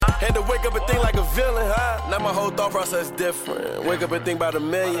had to wake up and think like a villain, huh? Now my whole thought process different. Wake up and think about a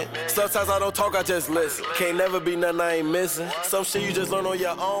million. Sometimes I don't talk, I just listen. Can't never be nothing I ain't missing. Some shit you just learn on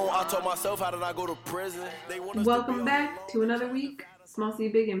your own. I told myself, how did I go to prison? Welcome back to another week. Small C,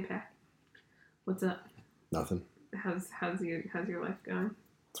 big impact. What's up? Nothing. How's your life going?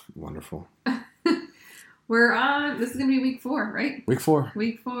 It's wonderful. We're on. This is gonna be week 4, right? Week 4.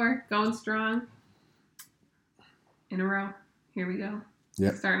 Week 4, going strong. In a row. Here we go.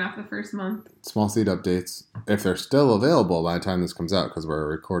 Yep. Starting off the first month. Small seed updates, if they're still available by the time this comes out, because we're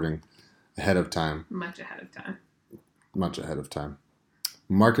recording ahead of time. Much ahead of time. Much ahead of time.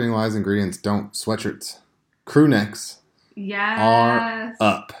 Marketing-wise, ingredients don't. Sweatshirts, crew necks are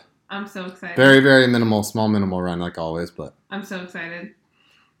up. I'm so excited. Very, very minimal run like always, but I'm so excited.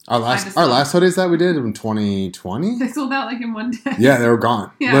 Our last hoodies that we did in 2020? They sold out like in one day. Yeah, they were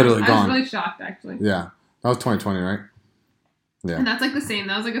gone. Yeah, literally gone. I was really shocked, actually. Yeah. That was 2020, right? Yeah. And that's like the same.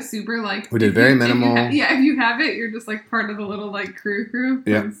 That was like a super like... We did very minimal. If you have it, you're just like part of the little like crew.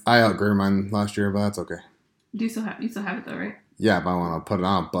 Yeah. I outgrew mine last year, but that's okay. You still have it though, right? Yeah, but I want to put it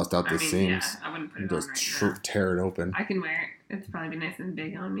on, bust out the seams. Yeah, I wouldn't put it just on right now. tear it open. I can wear it. It's probably be nice and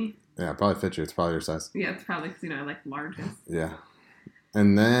big on me. Yeah, probably fit you. It's probably your size. Yeah, it's probably because, I like largest. Yeah.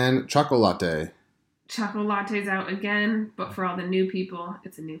 And then chocolate latte. Chocolate latte's out again, but for all the new people,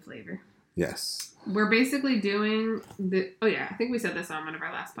 it's a new flavor. Yes. We're basically doing I think we said this on one of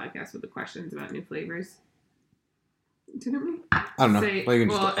our last podcasts with the questions about new flavors. Didn't we? I don't know.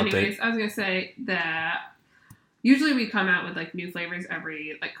 Anyways, I was going to say that usually we come out with like new flavors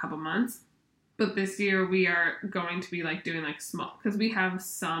every like couple months. But this year we are going to be like doing like small, because we have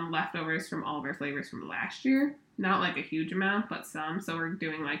some leftovers from all of our flavors from last year. Not like a huge amount, but some. So we're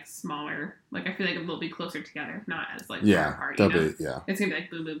doing like smaller. Like I feel like they'll be closer together, not as like far apart. They'll be. Yeah, it's gonna be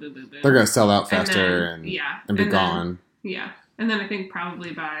like boo boo boo boo boo. They're gonna sell out faster and be gone. Yeah, and then I think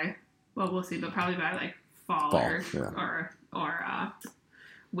probably by we'll see, but probably by like fall. or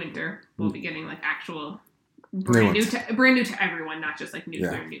winter, we'll be getting like actual. Brand new to everyone, not just like new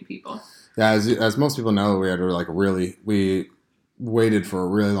for new people. Yeah, as most people know, we waited for a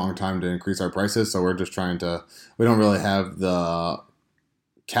really long time to increase our prices, so we're just we don't really have the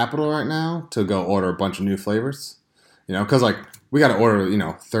capital right now to go order a bunch of new flavors, because like we got to order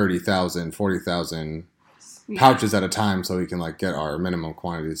 30,000, 40,000 pouches at a time so we can like get our minimum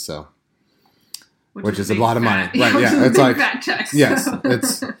quantities. So, which is a lot of money, right? Yeah, it's like fat checks, yes,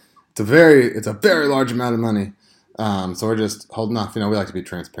 it's a very large amount of money. So we're just holding off. We like to be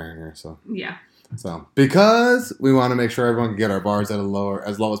transparent here. So yeah. So because we want to make sure everyone can get our bars at as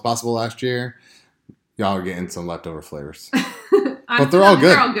low as possible last year, y'all are getting some leftover flavors. But they're all good.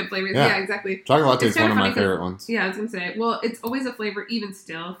 They're all good flavors. Yeah, exactly. Chocolate latte is one of my favorite ones. Yeah, I was gonna say. Well, it's always a flavor, even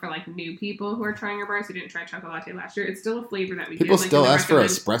still, for like new people who are trying our bars who didn't try chocolate latte last year. It's still a flavor that we people still ask for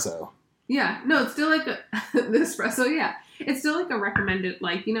espresso. Yeah, no, it's still like the espresso. Yeah. It's still like a recommended,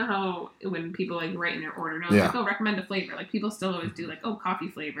 like, how when people like write in their order notes, like, recommend a flavor. Like, people still always do like, coffee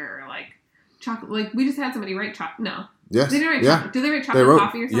flavor or like chocolate. Like, we just had somebody write chocolate. No. Yes. They didn't write chocolate. Did they write chocolate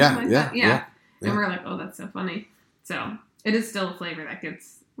coffee or something that? Yeah. And we're like, that's so funny. So, it is still a flavor that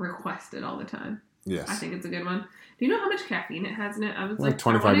gets requested all the time. Yes. I think it's a good one. Do you know how much caffeine it has in it? I was like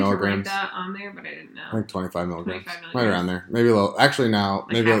 25 milligrams. To write that on there, but I didn't know. Like 25 milligrams. Right around there. Maybe a little. Actually, now,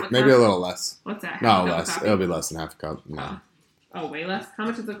 like maybe a little less. What's that? No, less. It'll be less than half a cup. No. Oh, way less? How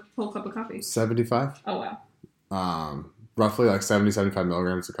much is a whole cup of coffee? 75. Oh, wow. Roughly like 70, 75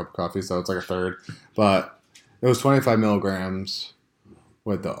 milligrams a cup of coffee, so it's like a third. But it was 25 milligrams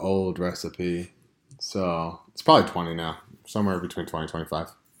with the old recipe. So it's probably 20 now. Somewhere between 20 and 25.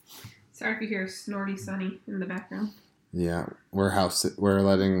 Sorry if you hear Snorty Sunny in the background. Yeah. We're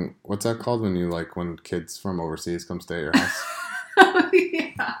letting, what's that called when kids from overseas come stay at your house?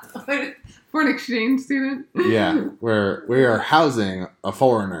 Yeah. For an exchange student. Yeah. We are housing a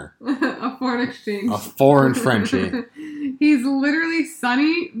foreigner. A foreign exchange. A foreign Frenchie. He's literally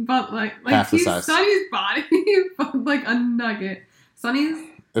Sunny, but like half the he's size. Sunny's body, but like a nugget.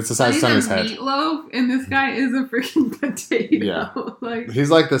 It's the size of Sunny's head. Meatloaf, and this guy is a freaking potato. Yeah. Like,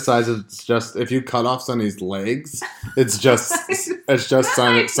 he's like the size of just, if you cut off Sunny's legs, it's just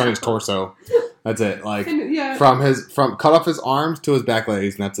Sunny's torso. That's it. Like cut off his arms to his back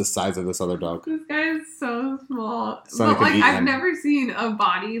legs, and that's the size of this other dog. This guy is so small. Sunny but like I've never seen a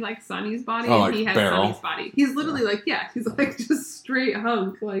body like Sunny's body, and he has Sunny's body. He's literally he's like just straight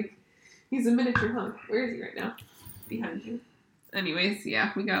hunk. Like he's a miniature hunk. Where is he right now? Behind you. Anyways,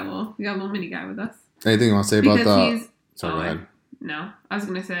 yeah, we got a little mini guy with us. Anything you want to say about the? Sorry, go ahead. No, I was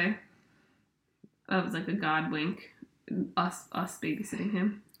gonna say that was like a god wink. Us babysitting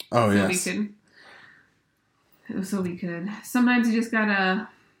him. Oh so yes. So we could. Sometimes you just gotta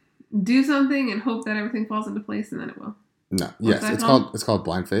do something and hope that everything falls into place, and then it will. No. What's Yes, that it's called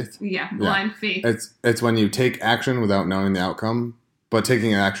blind faith. Yeah, blind faith. It's when you take action without knowing the outcome, but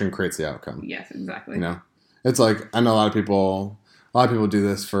taking action creates the outcome. Yes, exactly. You know, it's like I know a lot of people do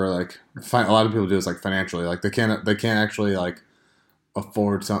this for like a lot of people do this like financially, like they can't actually like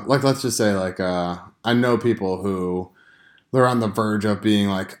afford something. Like let's just say like I know people who they're on the verge of being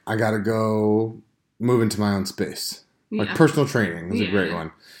like I gotta go move into my own space. Like personal training is a great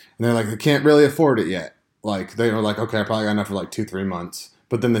one, and they're like they can't really afford it yet. Like they were like, okay, I probably got enough for like 2-3 months,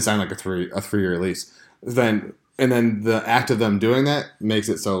 but then they sign like a 3-year lease. Then the act of them doing that makes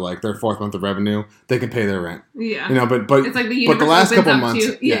it so like their 4th month of revenue, they can pay their rent. Yeah, you know, but it's like the last couple months,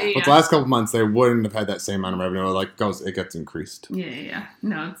 but the last couple months they wouldn't have had that same amount of revenue. Or like it gets increased. Yeah.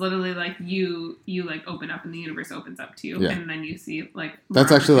 No, it's literally like you like open up and the universe opens up to you, and then you see like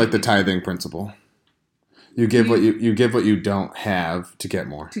that's actually like the tithing principle. You give what you don't have to get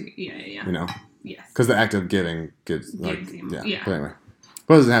more. Yeah. You know. Yes. Because the act of giving gives you. Yeah. But anyway,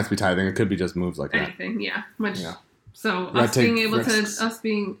 but it doesn't have to be tithing. It could be just moves like that. Anything, yeah. So us taking this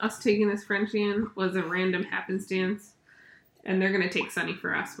Frenchian was a random happenstance, and they're gonna take Sunny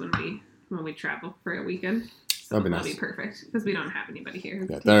for us when we travel for a weekend. So that'd be nice. That'll be perfect because we don't have anybody here.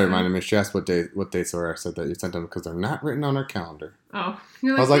 Yeah, that reminded me. She asked what dates were. I said that you sent them because they're not written on our calendar. Oh,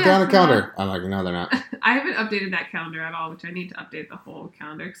 you're I was like, they're on a calendar. I'm like, no, they're not. I haven't updated that calendar at all, which I need to update the whole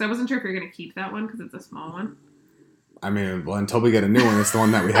calendar because I wasn't sure if you're going to keep that one because it's a small one. I mean, well, until we get a new one, it's the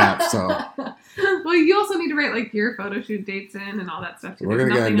one that we have. So. Well, you also need to write like your photo shoot dates in and all that stuff too. We're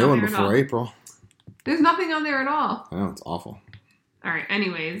gonna get a new one before April. There's nothing on there at all. I know, it's awful. All right.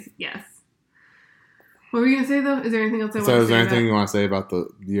 Anyways, yes. What were you gonna say though? Is there anything else I want to say? So, is there anything you want to say about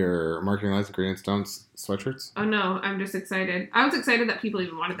your Marketing Lights and Green Stones sweatshirts? Oh no, I'm just excited. I was excited that people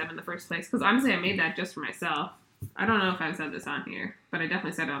even wanted them in the first place because honestly, I made that just for myself. I don't know if I've said this on here, but I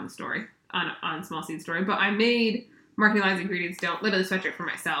definitely said it on the story on Small Seed Story. But I made Marketing Lights and Ingredients Don't literally sweatshirt for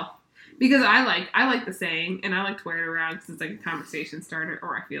myself because I like the saying and I like to wear it around because it's like a conversation starter,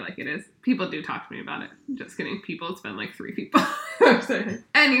 or I feel like it is. People do talk to me about it. Just kidding. People, it's been like 3 people.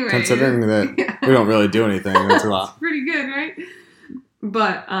 Anyway, considering that we don't really do anything, that's a lot. It's pretty good, right?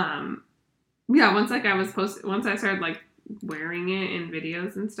 But yeah, once I started like wearing it in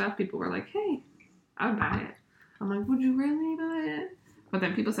videos and stuff, people were like, "Hey, I would buy it." I'm like, "Would you really buy it?" But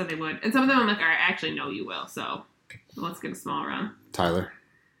then people said they would, and some of them I'm like, "All right, I actually know you will, so let's get a small run." Tyler.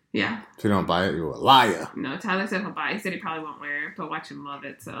 Yeah. If you don't buy it, you're a liar. No, Tyler said he'll buy it. He said he probably won't wear it, but watch him love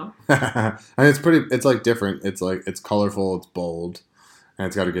it, so. I mean, it's like different. It's like, it's colorful, it's bold, and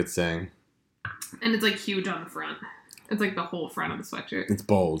it's got a good saying. And it's like huge on the front. It's like the whole front of the sweatshirt. It's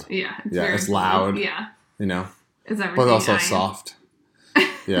bold. Yeah. It's loud. Yeah. You know? It's everything. But also soft.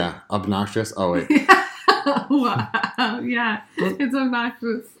 Yeah. Obnoxious. Oh, wait. Wow. Yeah. It's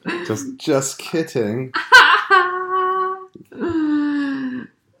obnoxious. Just kidding.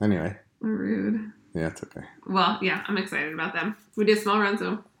 Anyway. Rude. Yeah, it's okay. Well, yeah, I'm excited about them. We did a small run,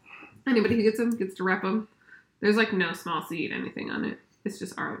 so anybody who gets them gets to rep them. There's like no small seed anything on it. It's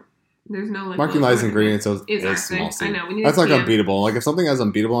just art. There's no like Marketing Lights and Ingredients is thing. small seed. I know. We need That's like unbeatable. Like if something has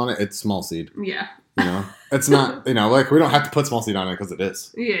unbeatable on it, it's small seed. Yeah. You know, it's not. You know, like we don't have to put small seed on it because it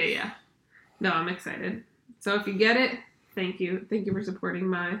is. Yeah. No, I'm excited. So if you get it, thank you. Thank you for supporting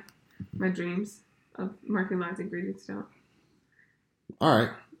my dreams of Marketing Lights and Ingredients Don't. All right.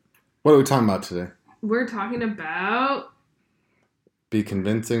 What are we talking about today? We're talking about... Be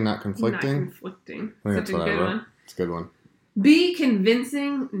convincing, not conflicting? Not conflicting. Such a good one. It's a good one. Be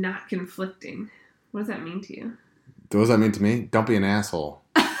convincing, not conflicting. What does that mean to you? What does that mean to me? Don't be an asshole.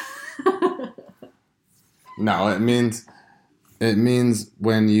 No, it means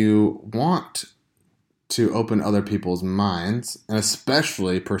when you want to open other people's minds, and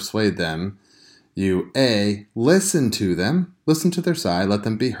especially persuade them, you A, listen to them, listen to their side, let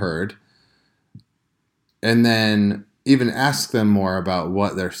them be heard, and then even ask them more about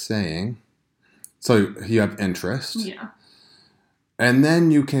what they're saying. So you have interest. Yeah. And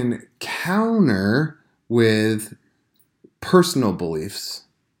then you can counter with personal beliefs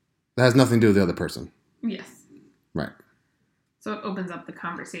that has nothing to do with the other person. Yes. Right. So it opens up the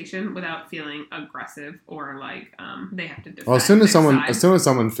conversation without feeling aggressive or like they have to defend. Well, as soon as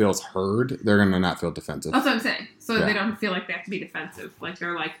someone feels heard, they're gonna not feel defensive. That's what I'm saying. So they don't feel like they have to be defensive. Like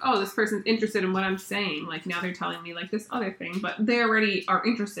they're like, oh, this person's interested in what I'm saying. Like now they're telling me like this other thing, but they already are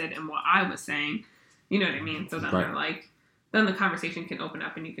interested in what I was saying. You know what I mean? So then they're like, then the conversation can open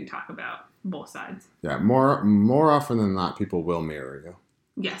up and you can talk about both sides. Yeah, more often than not, people will mirror you.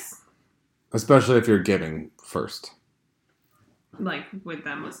 Yes. Especially if you're giving first. Like with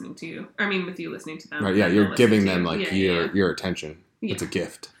them listening to you. I mean, with you listening to them. Right, yeah, you're giving them like your attention. Yeah. It's a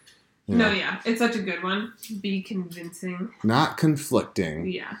gift. You No, know? yeah. It's such a good one. Be convincing. Not conflicting.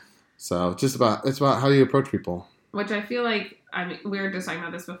 Yeah. So it's about how you approach people. Which I feel like, I mean, we were just talking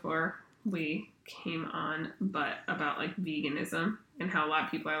about this before we came on, but about like veganism and how a lot of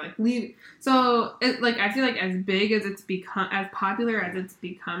people are like leave. So it, like, I feel like as big as it's become, as popular as it's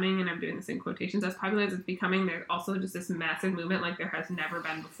becoming, and I'm doing this in quotations, as popular as it's becoming, there's also just this massive movement like there has never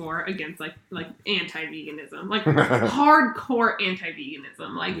been before against like anti-veganism, like hardcore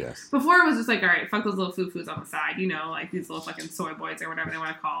anti-veganism. Like Yes. before it was just like, all right, fuck those little foo-foos on the side, you know, like these little fucking soy boys or whatever they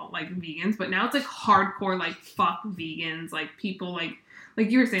want to call like vegans. But now it's like hardcore, like fuck vegans, like people like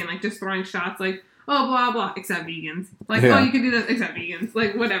you were saying, like just throwing shots, like, oh, blah, blah, except vegans. Like, Yeah. oh, you can do this except vegans.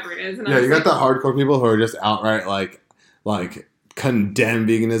 Like, whatever it is. And Yeah, I'm you just got like, the hardcore people who are just outright like condemn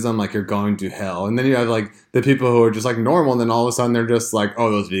veganism, like you're going to hell. And then you have like the people who are just like normal, and then all of a sudden they're just like,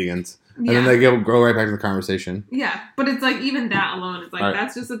 oh, those vegans. And then they go right back to the conversation. Yeah, but it's like even that alone is like Right.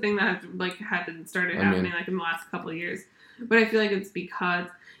 that's just the thing that started I happening mean- like in the last couple of years. But I feel like it's because,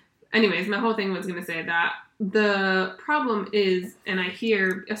 anyways, my whole thing was gonna say that the problem is, and I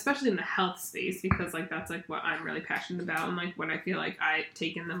hear especially in the health space because like that's like what I'm really passionate about and like what I feel like I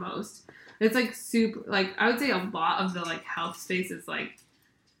take in the most. It's like super like I would say a lot of the like health space is like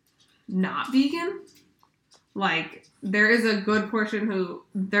not vegan. Like there is a good portion who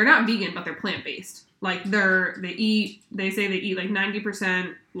they're not vegan but they're plant-based. Like they say they eat like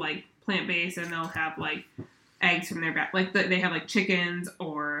 90% like plant-based, and they'll have like eggs from their back, like they have like chickens,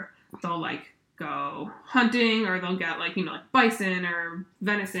 or they'll like go hunting, or they'll get like, you know, like bison or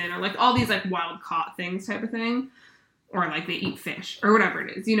venison or like all these like wild caught things type of thing, or like they eat fish or whatever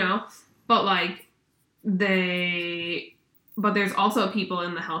it is, you know. But like but there's also people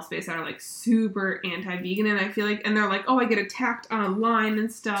in the health space that are like super anti-vegan, and I feel like, and they're like, oh, I get attacked online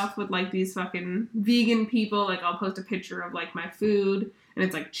and stuff with like these fucking vegan people. Like I'll post a picture of like my food and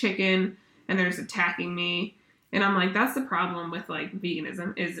it's like chicken, and they're just attacking me. And I'm like, that's the problem with like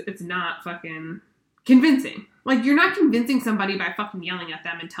veganism, is it's not fucking convincing. Like you're not convincing somebody by fucking yelling at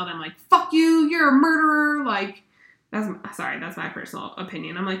them and tell them like, fuck you, you're a murderer. Like that's my personal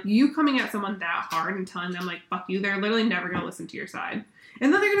opinion. I'm like, you coming at someone that hard and telling them like, fuck you, they're literally never going to listen to your side.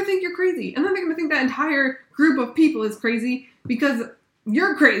 And then they're going to think you're crazy. And then they're going to think that entire group of people is crazy because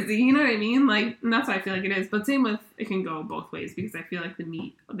you're crazy. You know what I mean? Like, and that's how I feel like it is. But same with, it can go both ways, because I feel like the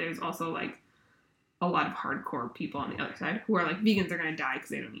meat, there's also like a lot of hardcore people on the other side who are like, vegans are going to die because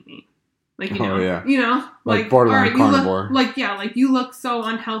they don't eat meat. Like, you know, you know, like borderline carnivore. You look so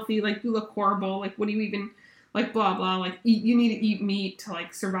unhealthy. Like you look horrible. Like, what do you even, like, blah, blah, like you need to eat meat to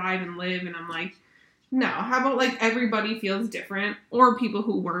like survive and live. And I'm like, no, how about like everybody feels different, or people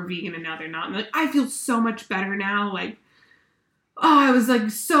who were vegan and now they're not. And like, I feel so much better now. Like, oh, I was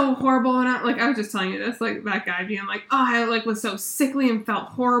like so horrible, and I was just telling you this, like that guy being like, oh, I like was so sickly and felt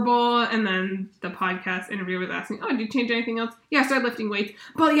horrible, and then the podcast interviewer was asking, oh, did you change anything else? Yeah, I started lifting weights,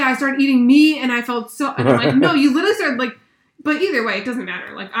 but yeah, I started eating meat, and I felt so, and I'm like, no, you literally started like, but either way, it doesn't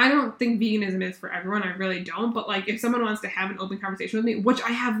matter. Like, I don't think veganism is for everyone, I really don't, but like, if someone wants to have an open conversation with me, which I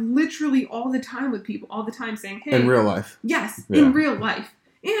have literally all the time with people, all the time saying, hey. In real life. Yes, Yeah. in real life.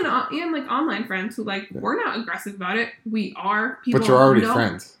 And like online friends who like, we're not aggressive about it. We are. People But you're already know,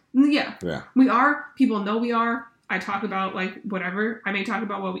 friends. Yeah. Yeah. We are. People know we are. I talk about like whatever. I may talk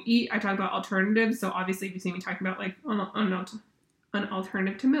about what we eat. I talk about alternatives. So obviously if you see me talking about like an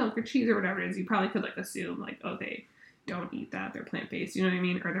alternative to milk or cheese or whatever it is, you probably could like assume like, oh, they don't eat that. They're plant-based. You know what I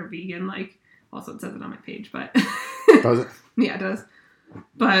mean? Or they're vegan. Like, also it says it on my page, but. Does it? Yeah, it does.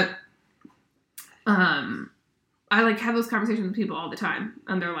 But, I like have those conversations with people all the time,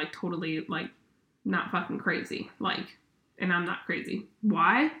 and they're like totally like not fucking crazy. Like, and I'm not crazy.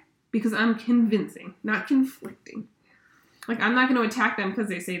 Why? Because I'm convincing, not conflicting. Like, I'm not going to attack them because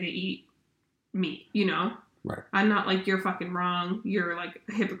they say they eat meat, you know? Right. I'm not like, you're fucking wrong. You're like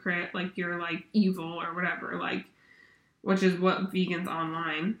a hypocrite. Like, you're like evil or whatever. Like, which is what vegans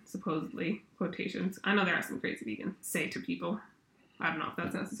online, supposedly, quotations. I know there are some crazy vegans say to people. I don't know if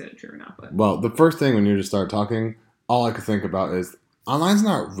that's necessarily true or not, but. Well, the first thing when you just start talking, all I could think about is online's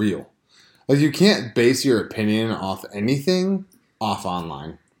not real. Like, you can't base your opinion off anything off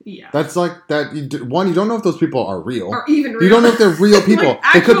online. Yeah. That's like that. You don't know if those people are real. Or even real. You don't know if they're real people.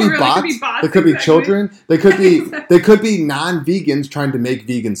 Like, they could be actual real, bots. they could be bots, They could be exactly. children. They could be. Exactly. They could be non-vegans trying to make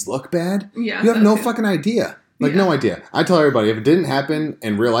vegans look bad. Yeah. You have no that's it. fucking idea. Like, Yeah. no idea. I tell everybody, if it didn't happen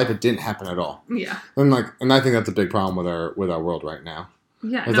in real life, it didn't happen at all. Yeah. And I think that's a big problem with our world right now.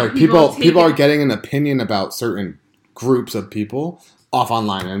 Yeah. It's no, like people take are it- getting an opinion about certain groups of people off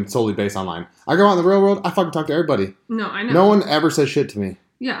online and solely based online. I go out in the real world, I fucking talk to everybody. No, I know. No one ever says shit to me.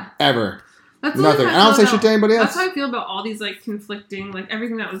 Yeah. Ever. That's Nothing. I don't say shit to anybody else. That's how I feel about all these like conflicting, like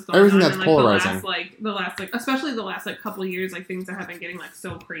everything that was going Everything on that's in, like, polarizing. the last especially the last like couple of years, like things that have been getting like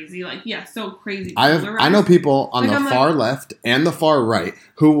so crazy, like so crazy. I know people on Like, the I'm far left and the far right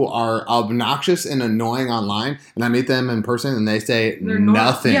who are obnoxious and annoying online, and I meet them in person and they say They're normal.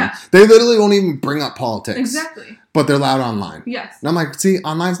 nothing. Yeah. They literally won't even bring up politics. Exactly. But they're loud online. Yes. And I'm like, see,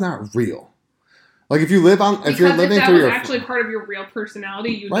 online's not real. Like if you're living Because through if that was your actually part of your real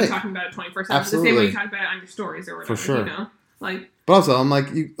personality, you'd Right. be talking about it 24/7. The same Absolutely. way you talk about it on your stories or whatever. For sure. You know, like But also, I'm like,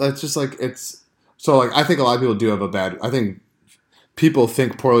 it's just like it's so like I think a lot of people do have a bad. I think people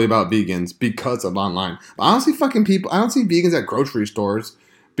think poorly about vegans because of online. But I don't see fucking people. I don't see vegans at grocery stores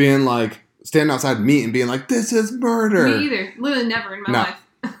being like standing outside meat and being like, "This is murder." me either. Literally never in my No. life.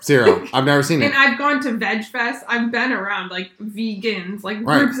 Zero. I've never seen And it. I've gone to Veg Fest. I've been around like vegans, like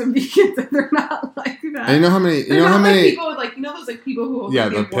Right. groups of vegans, and they're not like that. And you know how many? You They're know how not like many? people with like those like people who hold Yeah,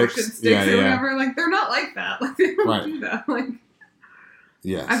 like, the the abortion pics. sticks Yeah, or yeah. whatever. Like they're not like that. Like they don't Right. do that. Like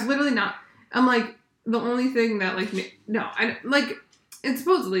Yes. I've literally not. I'm like the only thing that like no, I like. And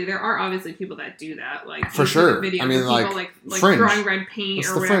supposedly there are obviously people that do that. Like For you see the sure. videos I mean, of like, people, like fringe. drawing red paint It's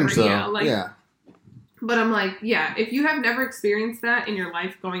or the whatever. fringe, though. Yeah, like, yeah. But I'm like, yeah, if you have never experienced that in your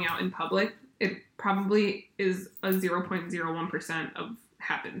life going out in public, it probably is a 0.01% of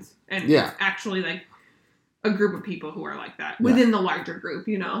happens. And Yeah. it's actually like a group of people who are like that within the larger group,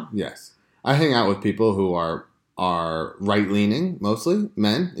 you know? Yes. I hang out with people who are right leaning, mostly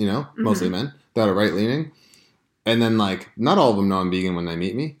men, mostly men that are right leaning. And then like not all of them know I'm vegan when they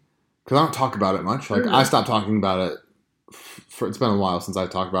meet me. Because I don't talk about it much. Like I stopped talking about it for it's been a while since I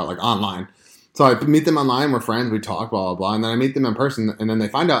talked about it, like online. So I meet them online, we're friends, we talk, blah blah blah, and then I meet them in person and then they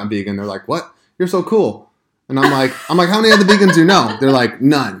find out I'm vegan, they're like, "What? You're so cool." And I'm like, how many other vegans do you know? They're like,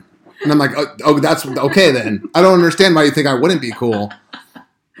 "None." And I'm like, oh, that's okay then. I don't understand why you think I wouldn't be cool.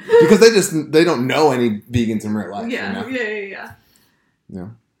 Because they don't know any vegans in real life. Yeah, you know? yeah.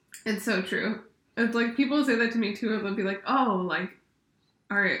 It's so true. It's like people say that to me too, and they'll be like, "Oh, like,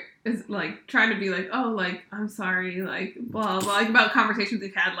 all right," is like trying to be like, "Oh, like, I'm sorry," like, blah blah, like about conversations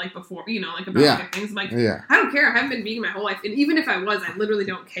they've had like before, like about like, things. I'm like, Yeah. I don't care. I haven't been vegan my whole life, and even if I was, I literally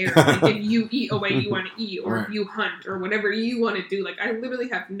don't care. Like, if you eat a way you want to eat, or Right. if you hunt, or whatever you want to do, like, I literally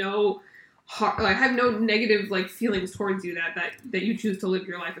have no. I have no negative like feelings towards you that you choose to live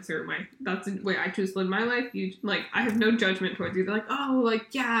your life a certain way. That's the way I choose to live my life. You like I have no judgment towards you. They're like, oh, like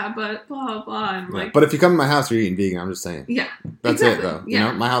yeah, but blah blah. And like, But if you come to my house, you're eating vegan. I'm just saying. yeah, That's exactly. it, though.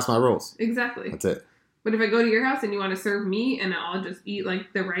 Yeah. My house, my rules. Exactly. That's it. But if I go to your house and you want to serve me and I'll just eat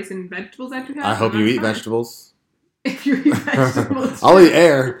like the rice and vegetables that you have, I hope then you that's eat fine. vegetables. If you eat vegetables, I'll eat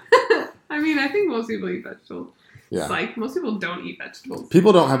air. I mean, I think most people eat vegetables. Yeah. It's like most people don't eat vegetables.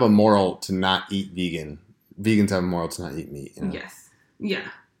 People don't have a moral to not eat vegan. Vegans have a moral to not eat meat. Yes. Yeah.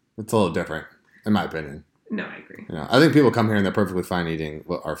 It's a little different, in my opinion. No, I agree. I think people come here and they're perfectly fine eating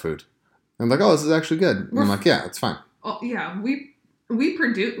our food. And like, oh, this is actually good. And I'm like, yeah, it's fine. Oh yeah, we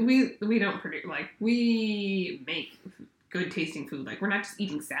produce. We don't produce. Like we make good tasting food. Like we're not just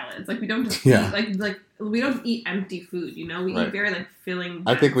eating salads. Like we don't just eat, like we don't eat empty food. We Right. eat very like filling.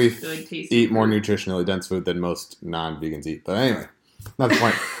 I think we good tasting eat more food. nutritionally dense food than most non-vegans eat. But anyway, not the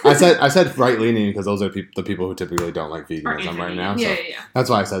point. I said right leaning because those are the people who typically don't like veganism right now. Yeah, So yeah. that's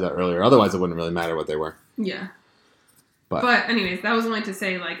why I said that earlier. Otherwise, it wouldn't really matter what they were. Yeah. But anyways, that was only to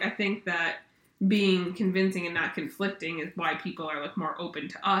say, like, I think that being convincing and not conflicting is why people are, like, more open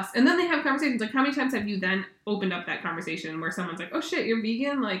to us. And then they have conversations. Like, how many times have you then opened up that conversation where someone's like, oh, shit, you're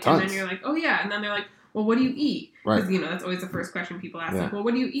vegan? Like, Tons. and then you're like, oh, yeah. And then they're like, well, what do you eat? Right. Because, that's always the first question people ask. Yeah. Like, well,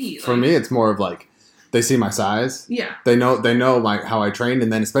 what do you eat? for Like, me, it's more of like they see my size. yeah. They know how I trained,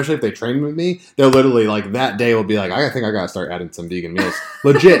 and then especially if they train with me, they'll literally like that day will be like, I think I gotta start adding some vegan meals.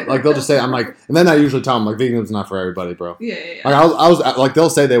 Legit, like they'll just say, I'm like, and then I usually tell them like, veganism's not for everybody, bro. Yeah, yeah, yeah. Like I was like, they'll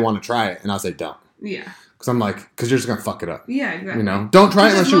say they want to try it, and I'll say don't, Yeah. because I'm like, because you're just gonna fuck it up. Yeah, exactly. Don't try it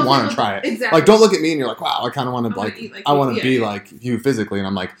Because unless you most want to people- try it. Exactly. Like, don't look at me and you're like, wow, I kind of want I to wanna like, eat like I you. want to Yeah, be yeah. like you physically, and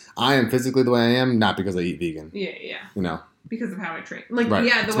I'm like, I am physically the way I am, not because I eat vegan. Yeah, yeah. Because of how I train. Like, Right.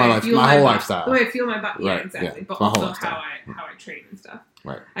 yeah, the It's way my I life- feel my my whole body. lifestyle. The way I feel my body. Yeah, Right, exactly. yeah. But It's my whole also lifestyle. how I train and stuff.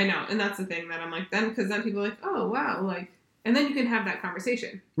 Right. I know. And that's the thing that I'm like, then, because then people are like, oh, wow, like, and then you can have that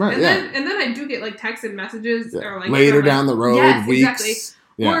conversation. Right, and yeah. then I do get, like, texted messages or, like, later from, like, down the road, yes, weeks. Exactly.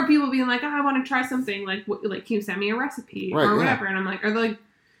 Yeah. Or people being like, oh, I want to try something. Like, like, can you send me a recipe? Right, or yeah. whatever. And I'm like, or like,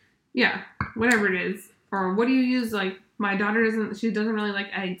 yeah, whatever it is. Or what do you use? Like, my daughter doesn't really like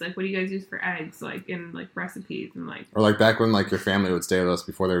eggs. Like, what do you guys use for eggs? Like, in, like, recipes and, like. Or like back when like your family would stay with us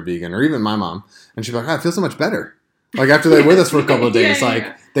before they were vegan, or even my mom, and she'd be like, I feel so much better. Like after they're with us for a couple of days, Yeah, like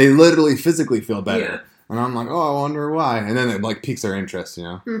yeah. they literally physically feel better. Yeah. And I'm like, oh, I wonder why. And then it like piques their interest,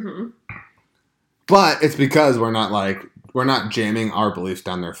 Mm-hmm. But it's because we're not jamming our beliefs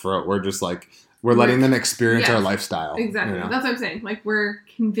down their throat. We're just like, we're letting them experience our lifestyle. Exactly. You know? That's what I'm saying. Like, we're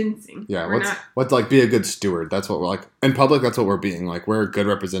convincing. Yeah. We're what's like, be a good steward. That's what we're like. In public, that's what we're being. Like, we're a good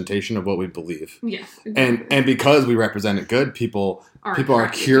representation of what we believe. Yeah. Exactly. And because we represent it good, people are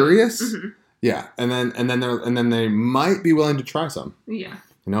curious. Mm-hmm. Yeah. And then they might be willing to try some. Yeah.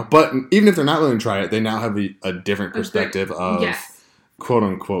 You know, but even if they're not willing to try it, they now have a different perspective of quote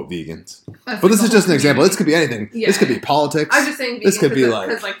unquote vegans. But this is just an example. This could be anything. Yeah. This could be politics. I'm just saying this could be like,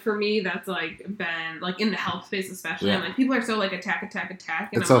 because like for me that's like been like in the health space especially. And like people are so like attack. And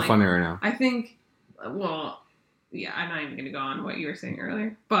it's so funny right now. I think, well, yeah, I'm not even gonna go on what you were saying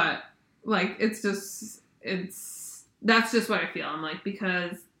earlier, but like that's just what I feel. I'm like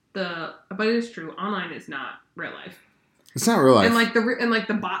but it is true. Online is not real life. It's not real life. And like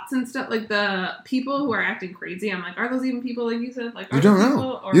the bots and stuff, like the people who are acting crazy, I'm like, are those even people like you said? Like, you don't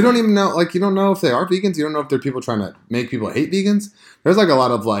know. You don't even know. Like, you don't know if they are vegans. You don't know if they're people trying to make people hate vegans. There's like a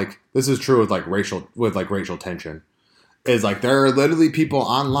lot of like, this is true with racial tension. Is like there are literally people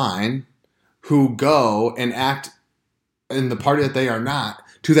online who go and act in the party that they are not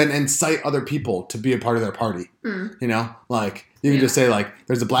to then incite other people to be a part of their party. You know, like you can just say like,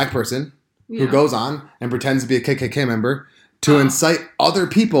 there's a black person who goes on and pretends to be a KKK member to incite other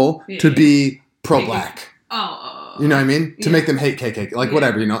people to be pro-black. You know what I mean? To make them hate KKK. Like,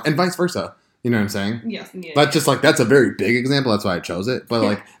 whatever, you know? And vice versa. You know what I'm saying? Yes. Yeah, that's just, like, that's a very big example. That's why I chose it. But,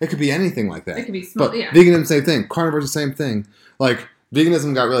 like, it could be anything like that. It could be small, but veganism, same thing. Carnivore's the same thing. Like,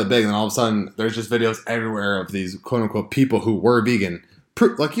 veganism got really big, and all of a sudden, there's just videos everywhere of these quote-unquote people who were vegan.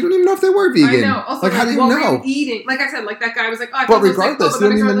 Like, you don't even know if they were vegan. I know. Also, like, how do you know? Eating. Like I said, like, that guy was like, oh, I but regardless, you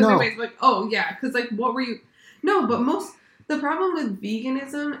don't even know. Like, oh, yeah. Because, like, what were you... No, but the problem with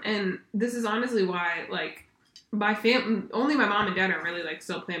veganism, and this is honestly why, like, my family... Only my mom and dad are really, like,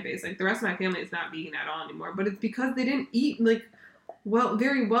 still plant-based. Like, the rest of my family is not vegan at all anymore. But it's because they didn't eat, like,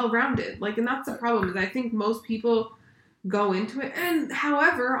 very well-rounded. Like, and that's the problem, is I think most people go into it. And,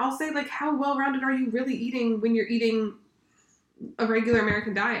 however, I'll say, like, how well-rounded are you really eating when you're eating a regular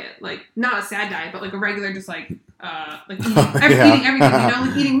American diet? Like, not a sad diet, but like a regular, just like eating everything, you know,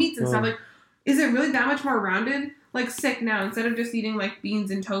 like eating meats and stuff. Like, is it really that much more rounded? Like, sick now, instead of just eating like beans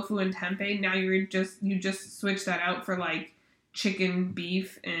and tofu and tempeh, now you just switch that out for like chicken,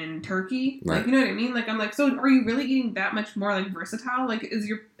 beef, and turkey. Right. Like, you know what I mean? Like, I'm like, so are you really eating that much more like versatile? Like, is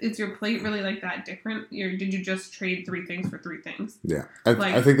your plate really like that different? Or did you just trade 3 things for 3 things? Yeah,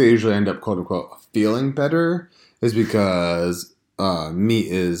 I think they usually end up quote unquote feeling better is because meat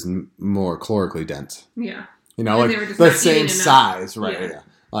is more calorically dense. Yeah. You know, like the same size, right? Yeah.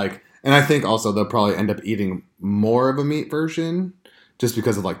 Like, and I think also they'll probably end up eating more of a meat version just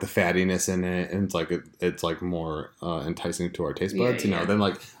because of like the fattiness in it, and it's like more enticing to our taste buds, you know, than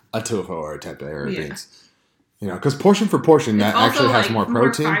like a tofu or a tempeh or beans. You know, because portion for portion, that actually has more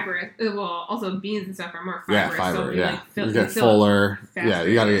protein. More fiber. Well, also beans and stuff are more fiber. Yeah, fiber. So you get fuller. Yeah,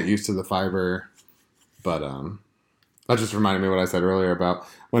 you got to get used to the fiber. But that just reminded me of what I said earlier about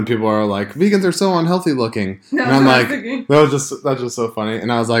when people are like, vegans are so unhealthy looking. No, and I'm like, that's just so funny.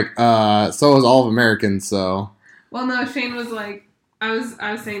 And I was like, so is all of Americans, so. Well, no, Shane was like, I was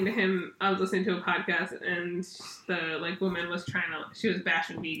saying to him, I was listening to a podcast, and the like woman was she was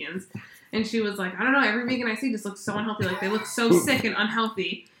bashing vegans. And she was like, I don't know, every vegan I see just looks so unhealthy. Like, they look so sick and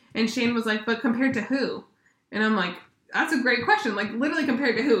unhealthy. And Shane was like, but compared to who? And I'm like, that's a great question. Like, literally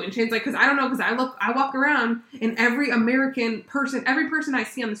compared to who? And Shane's like, because I don't know, because I walk around, and every person I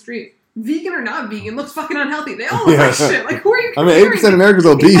see on the street, vegan or not vegan, looks fucking unhealthy. They all look like shit. Like, who are you comparing? 80% of Americans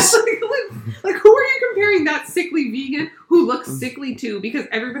are obese. Like, who are you comparing that sickly vegan who looks sickly to? Because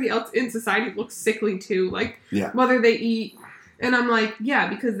everybody else in society looks sickly too. Like, whether they eat... And I'm like, yeah,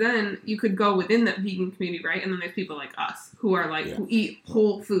 because then you could go within that vegan community, right? And then there's people like us who are like, who eat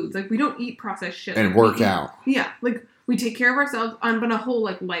whole foods. Like, we don't eat processed shit. And work out. Yeah. Like, we take care of ourselves but a whole,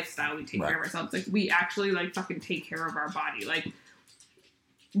 like, lifestyle. We take care of ourselves. Like, we actually, like, fucking take care of our body. Like,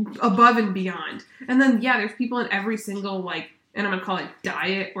 above and beyond. And then, there's people in every single, like, and I'm going to call it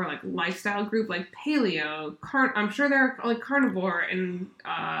diet or, like, lifestyle group, like paleo, I'm sure they're, like, carnivore and,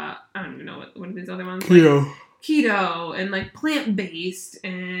 I don't even know what are these other ones? Keto and like plant-based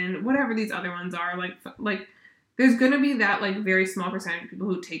and whatever these other ones are, like there's gonna be that like very small percentage of people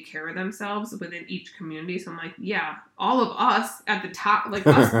who take care of themselves within each community. So I'm like, yeah, all of us at the top, like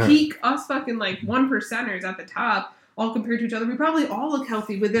us fucking like 1%ers at the top, all compared to each other, we probably all look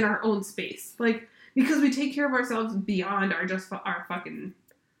healthy within our own space, like because we take care of ourselves beyond our fucking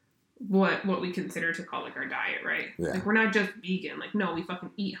what we consider to call like our diet, right? Yeah. Like, we're not just vegan. Like, no, we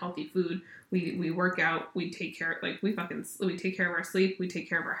fucking eat healthy food. We work out. We take care, like, we take care of our sleep. We take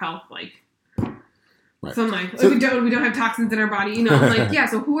care of our health. Like, Right. So I'm like, we don't have toxins in our body, you know. I'm like, yeah.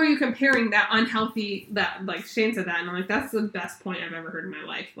 So who are you comparing that unhealthy? That like Shane said that, and I'm like, that's the best point I've ever heard in my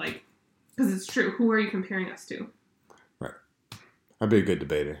life. Like, because it's true. Who are you comparing us to? Right. I'd be a good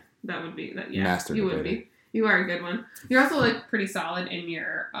debater. That would be that. Yeah, Master you debater. would be. You are a good one. You're also like pretty solid in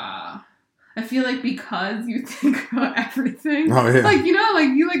your. I feel like because you think about everything. Oh yeah. Like, you know, like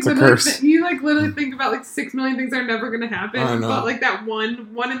you like It's a literally curse. you like literally think about like 6 million things that are never gonna happen. I know. But like that one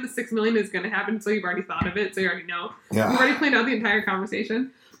in the 6 million is gonna happen, so you've already thought of it, so you already know. Yeah. You've already planned out the entire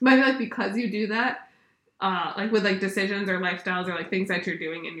conversation. But I feel like because you do that, like with like decisions or lifestyles or like things that you're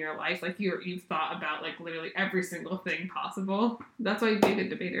doing in your life, like you've thought about like literally every single thing possible. That's why you'd be a good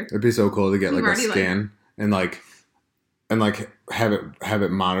debater. It'd be so cool to get like You've a already, scan and have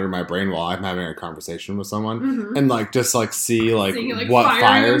it monitor my brain while I'm having a conversation with someone Mhm. and like just like see like Seeing it, like, what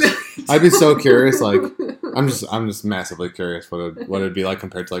firing fires. them. I'd be so curious. Like I'm just massively curious what it'd be like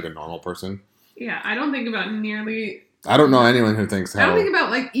compared to like a normal person. Yeah, I don't think about nearly. I don't know anyone who thinks I don't how. think about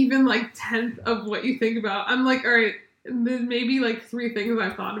like even like 10th of what you think about. I'm like, all right, there's maybe like 3 things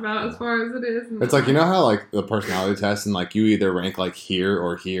I've thought about as far as it is. And It's like, you know how like the personality test and like you either rank like here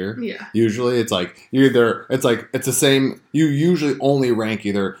or here. Yeah. Usually it's like it's the same. You usually only rank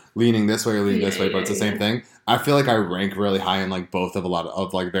either leaning this way or leaning this way, but it's the same thing. I feel like I rank really high in like both of a lot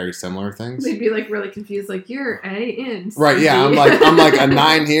of like very similar things. They'd be like really confused, like you're A in. Right? Yeah, I'm like a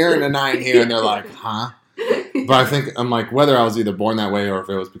 9 here and a 9 here, and they're like, huh? But I think I'm like whether I was either born that way or if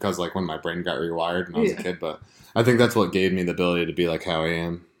it was because like when my brain got rewired when I was a kid, but I think that's what gave me the ability to be like how I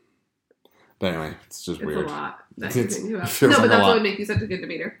am. But anyway, it's just weird. It's a lot. That It's- you think about. it feels No, like but a that's lot. what would make you such a good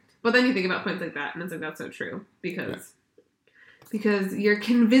debater. But then you think about points like that, and it's like that's so true because you're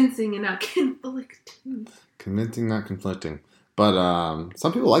convincing and not conflicting. Convincing, not conflicting. But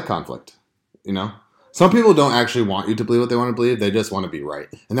some people like conflict, you know? Some people don't actually want you to believe what they want to believe. They just want to be right.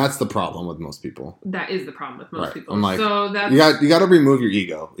 And that's the problem with most people. That is the problem with most Right. people. I'm like, so that's You got to remove your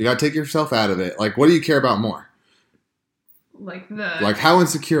ego. You got to take yourself out of it. Like, what do you care about more? like the Like, how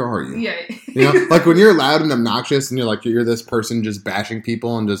insecure are you? yeah. You know, like when you're loud and obnoxious and you're this person just bashing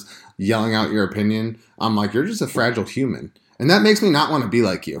people and just yelling out your opinion, I'm like, you're just a fragile human. And that makes me not want to be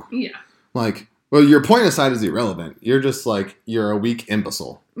like you. Yeah. Like, well, your point aside is irrelevant. You're just like, you're a weak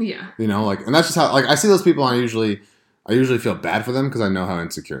imbecile. Yeah. You know, like, and that's just how, like, I see those people and I usually feel bad for them because I know how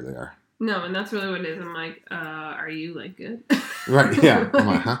insecure they are. No, and that's really what it is. I'm like, are you like good? Right, yeah. I'm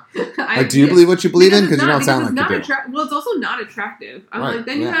like, huh? I, Like, do you believe what you believe in? it's Because you not- don't sound it's like you not do. well, it's also not attractive. I'm Right, like,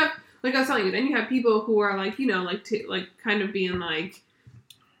 then you yeah. have, like I was telling you, then you have people who are like, you know, like kind of being like,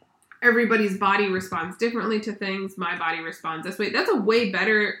 everybody's body responds differently to things. My body responds this way. That's a way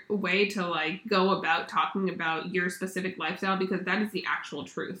better way to like go about talking about your specific lifestyle because that is the actual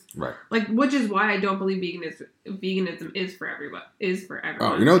truth. Right. Like, which is why I don't believe veganism is for everyone.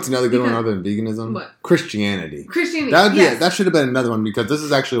 Oh, you know what's another good one Because- other than veganism? What? Christianity. Christianity. That would be yes. that should have been another one because this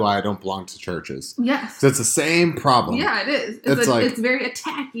is actually why I don't belong to churches. Yes. So it's the same problem. Yeah, it is. It's like- it's very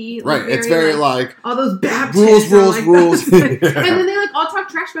attacky. Right. It's very like all those Baptists rules, are rules, like rules. those- Yeah. And then they like all talk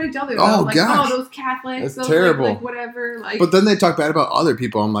trash about each other. Though. Oh, like, gosh. oh, those Catholics. That's those, terrible. Like whatever. Like, But then they talk bad about other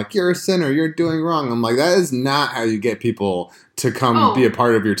people. I'm like, you're a sinner. You're doing wrong. I'm like, that is not how you get people to come Oh. be a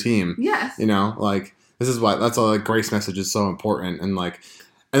part of your team. yes. You know, like this is why that's why like grace message is so important. And like,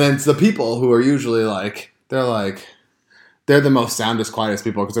 and then it's the people who are usually like they're the most soundest, quietest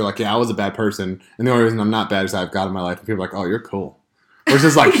people because they're like, yeah, I was a bad person, and the only reason I'm not bad is I have God in my life. And people are like, oh, you're cool.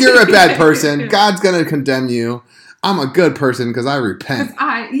 Versus like, you're a bad person. God's gonna condemn you. I'm a good person because I repent.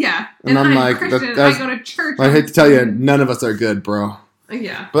 Because And I'm like, Christian. that's- I go to church. I hate to tell you, none of us are good, bro.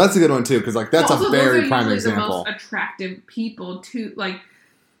 Yeah. But that's a good one too, because like that's Also, a very those are prime usually example. The most attractive people to like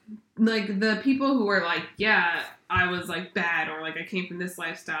the people who are like, yeah, I was like bad, or like I came from this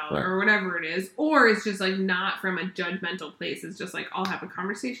lifestyle, Right. or whatever it is, or it's just like not from a judgmental place. It's just like I'll have a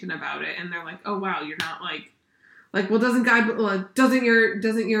conversation about it, and they're like, oh wow, you're not like, well,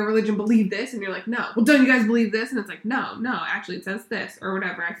 doesn't your religion believe this? And you're like, no. Well, don't you guys believe this? And it's like, no, actually it says this or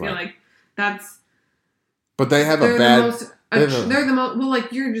whatever. I feel Right. like that's But they have they're a bad. the most. They're the most. Well,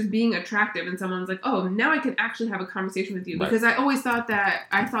 like you're just being attractive, and someone's like, "Oh, now I can actually have a conversation with you," Right. because I always thought that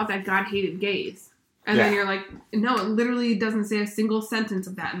God hated gays, and then Yeah. you're like, "No, it literally doesn't say a single sentence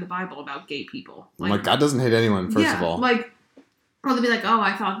of that in the Bible about gay people." Like God doesn't hate anyone. First yeah, of all, like, or they'll be like, "Oh,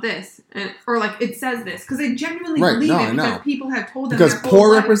 I thought this," and or like it says this because they genuinely Right, believe no, it I because know. people have told them because their whole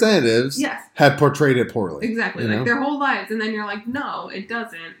poor life. representatives Yes, have portrayed it poorly. exactly. you Like know? their whole lives, and then you're like, "No, it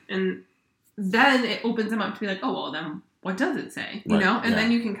doesn't," and then it opens them up to be like, "Oh, well, then." What does it say? You Right, know? And yeah.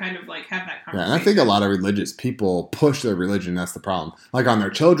 then you can kind of like have that Yeah, conversation. and I think a lot of religious people push their religion. That's the problem. Like on their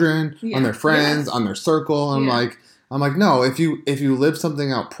children, Yeah. on their friends, Yes. on their circle. I'm Yeah. like, no. If you live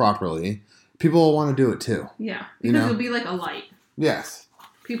something out properly, people will want to do it too. Yeah, You because know? you'll be like a light. Yes.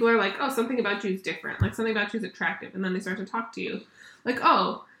 People are like, oh, something about you is different. Like, something about you is attractive. And then they start to talk to you. Like,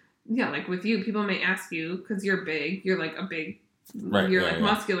 oh, yeah, like with you, people may ask you, because you're big, you're like a big, Right, you're yeah, like yeah.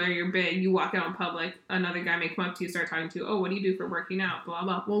 muscular, you're big, you walk out in public, another guy may come up to you, start talking to you, oh, what do you do for working out, blah,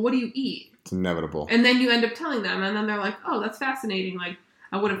 blah. Well, what do you eat? It's inevitable. And then you end up telling them, and then they're like, oh, that's fascinating. Like,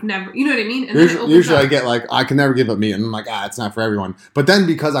 I would have never, you know what I mean? And then it opens Usually I up. get like, I can never give up meat. And I'm like, it's not for everyone. But then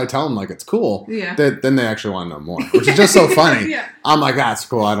because I tell them like it's cool, Yeah. then they actually want to know more, which is just so funny. Yeah. I'm like, it's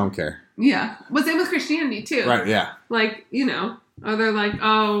cool. I don't care. Yeah. But same with Christianity, too. Right, yeah. Like, you know, or they're like,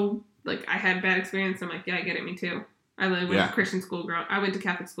 oh, like, I had bad experience. I'm like, yeah, I get it, me too. I went Yeah. to Christian school I went to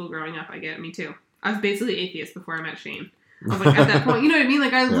Catholic school growing up. I get it, me too. I was basically atheist before I met Shane. I was like, at that point, you know what I mean?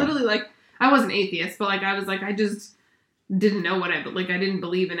 Like, I literally, like, I wasn't atheist, but, like, I was like, I just didn't know what I didn't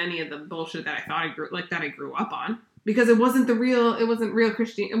believe in any of the bullshit that I thought I grew up on. Because it wasn't real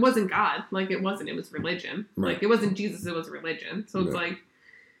Christian, it wasn't God. Like, it was religion. Right. Like, it wasn't Jesus, it was religion. So it's Yeah. like,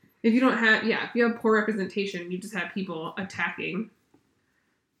 if you have poor representation, you just have people attacking.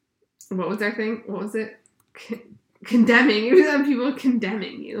 What was their thing? What was it? Condemning. You have people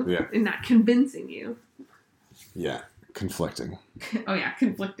condemning you. Yeah. And not convincing you. Yeah. Conflicting. Oh, yeah.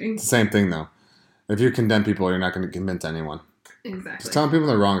 Conflicting. It's the same thing though. If you condemn people, you're not going to convince anyone. Exactly. Just telling people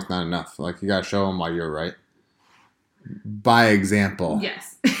they're wrong is not enough. Like, you got to show them why you're right. By example.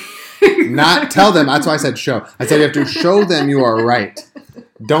 Yes. Not tell them. That's why I said show. I said you have to show them you are right.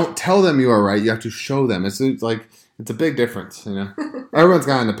 Don't tell them you are right. You have to show them. It's like, it's a big difference, you know? Everyone's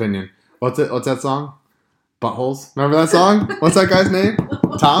got an opinion. What's that song? Buttholes? Remember that song? What's that guy's name?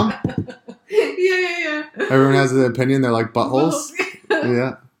 Tom? Yeah. Everyone has an opinion. They're like buttholes.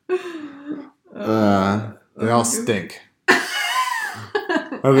 Yeah. They all stink. I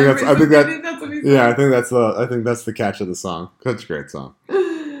think that's the catch of the song. That's a great song.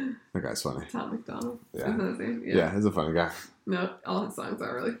 That guy's funny. Tom McDonald. Yeah. Isn't that his name? Yeah, he's a funny guy. No, all his songs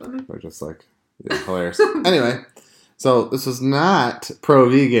are really funny. They're just like, hilarious. Anyway, so this was not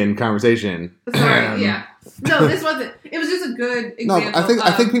pro-vegan conversation. Sorry, yeah. No, this wasn't. It was just a good No, example.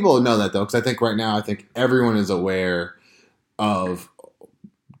 I think people know that though, because I think right now everyone is aware of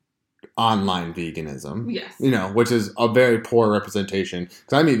online veganism. Yes. You know, which is a very poor representation.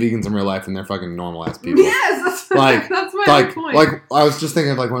 Because I meet vegans in real life and they're fucking normal ass people. Yes, Like, that's my whole point. Like, I was just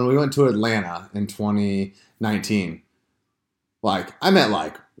thinking of like when we went to Atlanta in 2019. Like, I met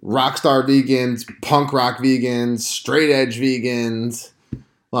like rock star vegans, punk rock vegans, straight edge vegans.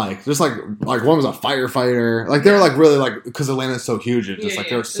 Like, just like one was a firefighter. Like, they were like really like, because Atlanta's so huge. It's just like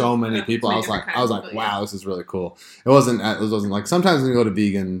there were so many people. I was like, wow, this is really cool. It wasn't like sometimes when you go to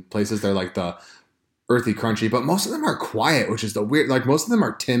vegan places, they're like the earthy, crunchy, but most of them are quiet, which is the weird. Like, most of them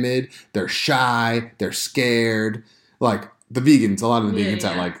are timid. They're shy. They're scared. Like the vegans, a lot of the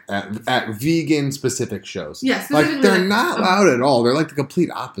vegans at vegan specific shows. Yes, like they're not loud at all. They're like the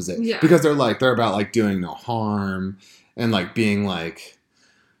complete opposite. Yeah. Because they're about like doing no harm and like being like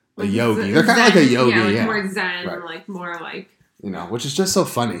a yogi. They're kind of like a yogi, yeah. More zen, right. like more like, you know, which is just so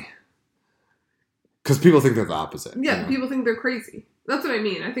funny. Because people think they're the opposite. yeah, you know? people think they're crazy. That's what I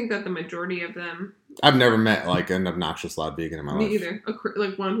mean. I think that the majority of them. I've never met like an obnoxious loud vegan in my life. Me either.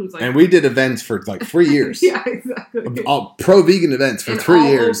 Like one who's like. And we did events for like 3 years. Yeah, exactly. All pro vegan events for and 3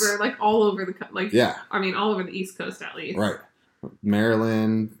 years. All over the like. Yeah. I mean, all over the East Coast at least. Right.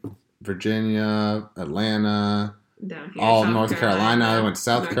 Maryland, Virginia, Atlanta. Down here. All South North Carolina. We went to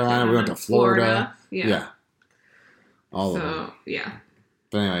South Carolina. We went to Florida. Yeah. All of them. So, yeah.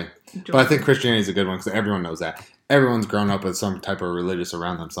 But anyway. But I think Christianity is a good one because everyone knows that. Everyone's grown up with some type of religious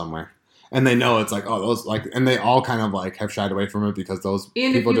around them somewhere. And they know it's like, oh, those, like, and they all kind of, like, have shied away from it because those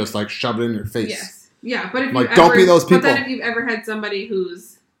people just, like, shove it in your face. Yes. Yeah, but if like, don't be those people. But then if you've ever had somebody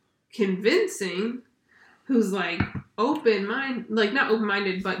who's convincing, who's, like, open-minded, like, not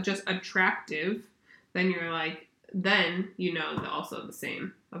open-minded, but just attractive, then you're, like, then you know also the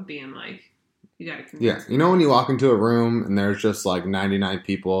same of being, like, you gotta convince. Yeah, you know when you walk into a room and there's just, like, 99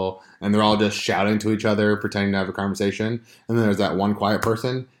 people and they're all just shouting to each other, pretending to have a conversation, and then there's that one quiet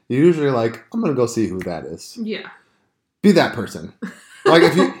person, you're usually like, I'm gonna go see who that is. Yeah. Be that person. Like,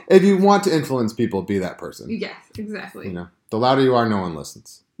 if you want to influence people, be that person. Yes, exactly. You know, the louder you are, no one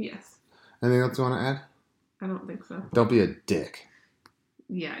listens. Yes. Anything else you want to add? I don't think so. Don't be a dick.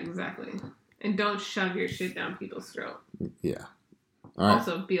 Yeah, exactly. And don't shove your shit down people's throat. Yeah. All right.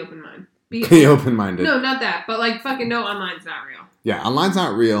 Also, be open-minded. Be open-minded. No, not that. But, like, fucking no, online's not real. Yeah, online's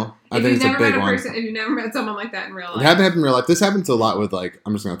not real. I think it's a big one. If you've never met someone like that in real life. It happened in real life. This happens a lot with, like,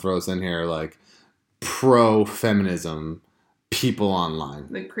 I'm just going to throw this in here, like, pro-feminism people online.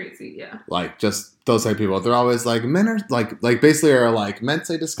 Like crazy, yeah. Like just those type of people. They're always like, men are like basically are like, men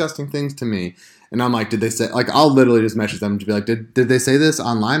say disgusting things to me. And I'm like, did they say, like, I'll literally just message them to be like, did they say this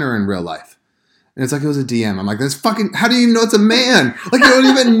online or in real life? And it's like, it was a DM. I'm like, that's fucking, how do you know it's a man? Like, you don't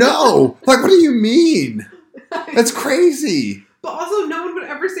even know. Like, what do you mean? That's crazy. But also, no one would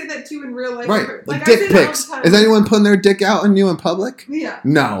ever say that to you in real life. Right. Like dick pics. Is anyone putting their dick out on you in public? Yeah.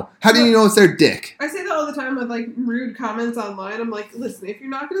 No. How do you know it's their dick? I say that all the time with, like, rude comments online. I'm like, listen, if you're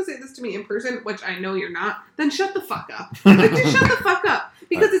not going to say this to me in person, which I know you're not, then shut the fuck up. Like, just shut the fuck up.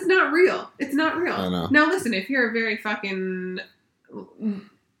 Because it's not real. It's not real. I know. Now, listen, if you're a very fucking...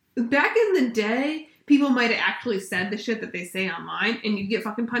 Back in the day, people might have actually said the shit that they say online, and you'd get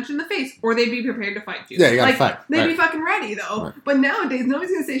fucking punched in the face, or they'd be prepared to fight you. Yeah, you gotta fight. They'd be fucking ready, though. Right. But nowadays,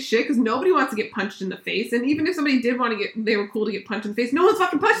 nobody's gonna say shit, because nobody wants to get punched in the face, and even if somebody did want to get, they were cool to get punched in the face, no one's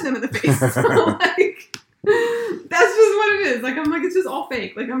fucking punching them in the face. So, like, that's just what it is. Like, I'm like, it's just all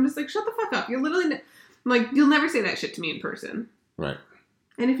fake. Like, I'm just like, shut the fuck up. You're literally, like, you'll never say that shit to me in person. Right.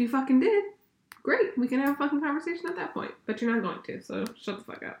 And if you fucking did, great. We can have a fucking conversation at that point. But you're not going to, so shut the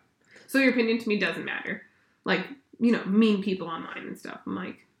fuck up. So your opinion to me doesn't matter. Like, you know, mean people online and stuff. I'm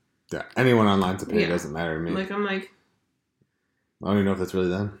like... Yeah, anyone online's opinion doesn't matter to me. Like, I'm like... I don't even know if that's really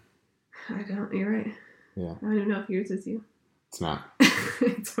them. I don't, you're right. Yeah. I don't even know if yours is you. It's not.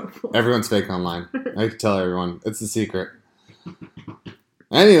 It's horrible. Everyone's fake online. I can tell everyone. It's a secret.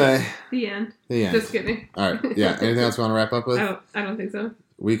 Anyway. The end. The end. Just kidding. All right. Yeah. Anything else you want to wrap up with? I don't think so.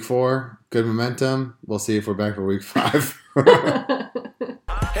 Week 4, good momentum. We'll see if we're back for week 5.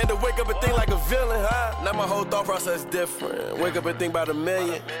 Had to wake up and think like a villain, huh? Now my whole thought process different. Wake up and think about a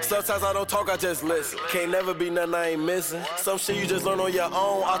million. Sometimes I don't talk, I just listen. Can't never be nothing I ain't missing. Some shit you just learn on your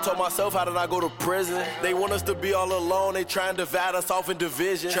own. I told myself, how did I go to prison? They want us to be all alone. They try and divide us off in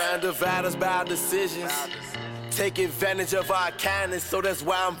division. Try and divide us by our decisions. Take advantage of our kindness, so that's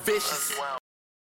why I'm vicious.